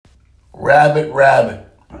Rabbit.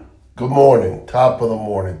 Good morning. Top of the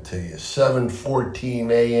morning to you.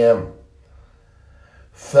 7:14 a.m.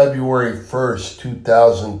 February 1st,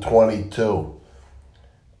 2022.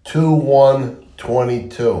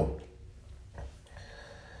 2/1/22.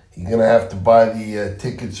 You're going to have to buy the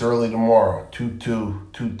tickets early tomorrow.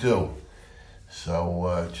 2222.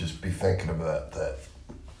 So just be thinking about that.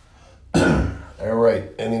 All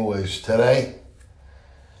right. Anyways, today,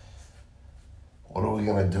 what are we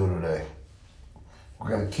going to do today? We're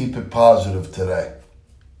going to keep it positive today.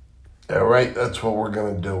 All right, that's what we're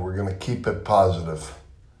going to do. We're going to keep it positive.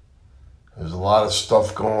 There's a lot of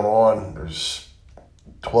stuff going on. There's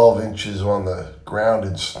 12 inches on the ground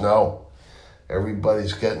in snow.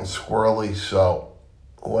 Everybody's getting squirrely. So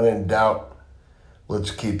when in doubt, let's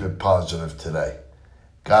keep it positive today.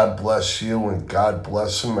 God bless you and God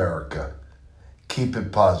bless America. Keep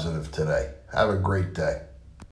it positive today. Have a great day.